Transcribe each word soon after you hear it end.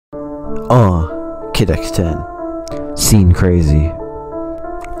Kidx10. Ceen crazy.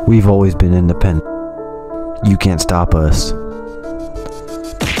 We've always been independent. You can't stop us.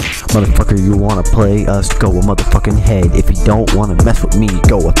 Motherfucker, you wanna play us? Go a motherfucking head. If you don't wanna mess with me,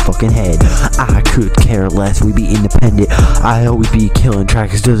 go a fucking head. I could care less, we be independent. I always be killing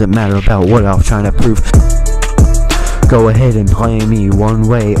tracks, doesn't matter about what I was trying to prove. Go ahead and play me one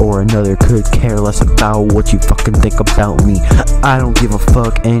way or another, could care less about what you fucking think about me. I don't give a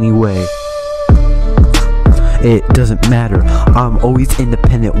fuck anyway. It doesn't matter, I'm always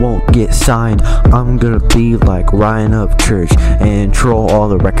independent, won't get signed. I'm gonna be like Ryan of Church and troll all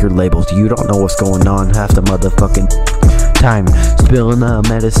the record labels. You don't know what's going on half the motherfucking time. Spilling the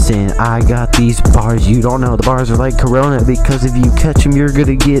medicine, I got these bars. You don't know, the bars are like Corona, because if you catch them you're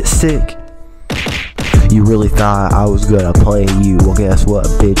gonna get sick. You really thought I was gonna play you? Well, guess what,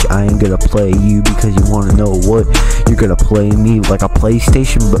 bitch, I ain't gonna play you, because you wanna know what? You're gonna play me like a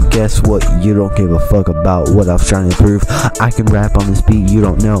PlayStation, but guess what? You don't give a fuck about what I was trying to prove. I can rap on this beat, you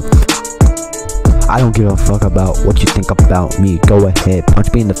don't know. I don't give a fuck about what you think about me. Go ahead,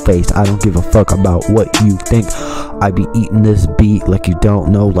 punch me in the face. I don't give a fuck about what you think. I be eating this beat like you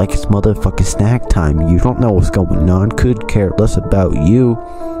don't know, like it's motherfucking snack time. You don't know what's going on, could care less about you.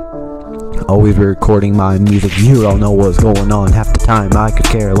 Always recording my music, you don't know what's going on half the time. I could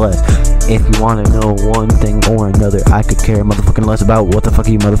care less. If you wanna know one thing or another, I could care motherfucking less about what the fuck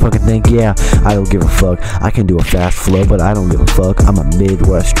you motherfucking think. Yeah, I don't give a fuck. I can do a fast flow, but I don't give a fuck. I'm a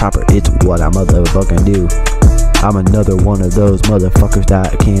Midwest trapper, it's what I motherfucking do. I'm another one of those motherfuckers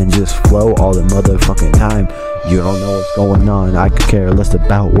that can just flow all the motherfucking time. You don't know what's going on, I could care less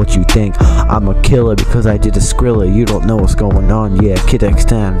about what you think. I'm a killer because I did a Skrilla. You don't know what's going on. Yeah,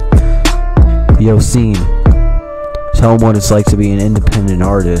 Kidx10. Yo, Ceen, tell them what it's like to be an independent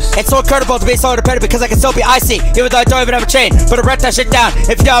artist. It's so incredible to be so independent because I can still be icy, even though I don't even have a chain. Better write that shit down if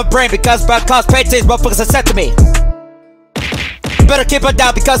you don't have a brain, because about cost paid to these motherfuckers are sent to me. Better keep it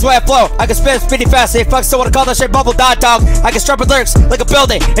down because the way I flow, I can spin speedy fast. If fucks still wanna call that shit bubble dot dog, I can strap with lyrics like a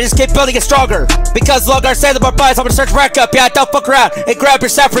building and just keep building it stronger. Because the longer I say the more bias, I'm gonna search rack up. Yeah, don't fuck around and grab your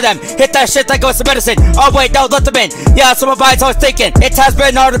set for them. Hit that shit like it's some medicine. Oh wait, don't let them in. Yeah, some of my mind's always thinking. It has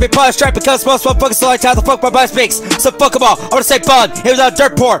been hard to be punished straight because most motherfuckers still like how the fuck my mind speaks. So fuck them all, I'm gonna say bun, even though I'm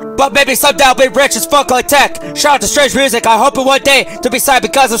dirt poor. But maybe someday I'll be rich as fuck like tech. Shout out to strange music, I hope in one day to be signed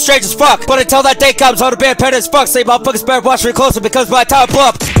because I'm strange as fuck. But until that day comes, I'm gonna be independent as fuck. So you motherfuckers better watch me closer, because by the time I blow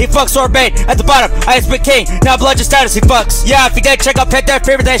up, he fucks or made at the bottom. I used to be king, now I'm legend status, he fucks. Yeah, if you did check out Pit Their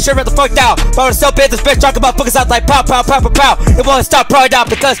favorite, they sure the fuck down. But I'm still being this bitch talking about fuckers out like pow, pow, pow, pow, pow. It won't stop, probably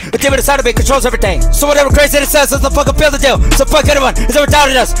not, because the demon inside of me controls everything. So whatever crazy it says, that's the fucking feel to do. So fuck anyone who's ever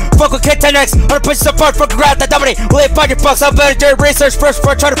doubted us. Fuck with Kid10X, I'm gonna push you so far, fucking around that dominate. Will they find your fucks? I'm better doing research first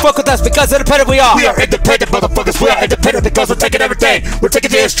before trying to fuck with us, because independent we are. We are independent, motherfuckers, we are independent because we're taking everything. We're taking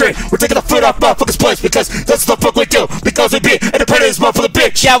the history, we're taking the foot off motherfuckers' place, because that's the fuck we do. Because we be independent as motherfucker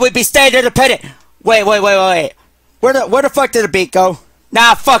bitch. Yeah, we be staying independent. Wait. Where the fuck did the beat go?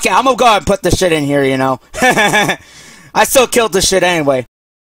 Nah, fuck it. I'm gonna go ahead and put this shit in here, you know. I still killed this shit anyway.